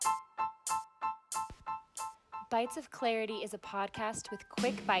Bites of Clarity is a podcast with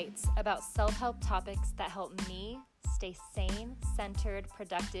quick bites about self-help topics that help me stay sane, centered,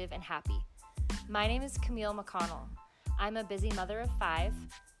 productive, and happy. My name is Camille McConnell. I'm a busy mother of 5,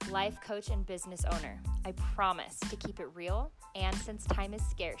 life coach, and business owner. I promise to keep it real, and since time is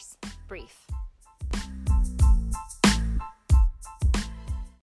scarce, brief.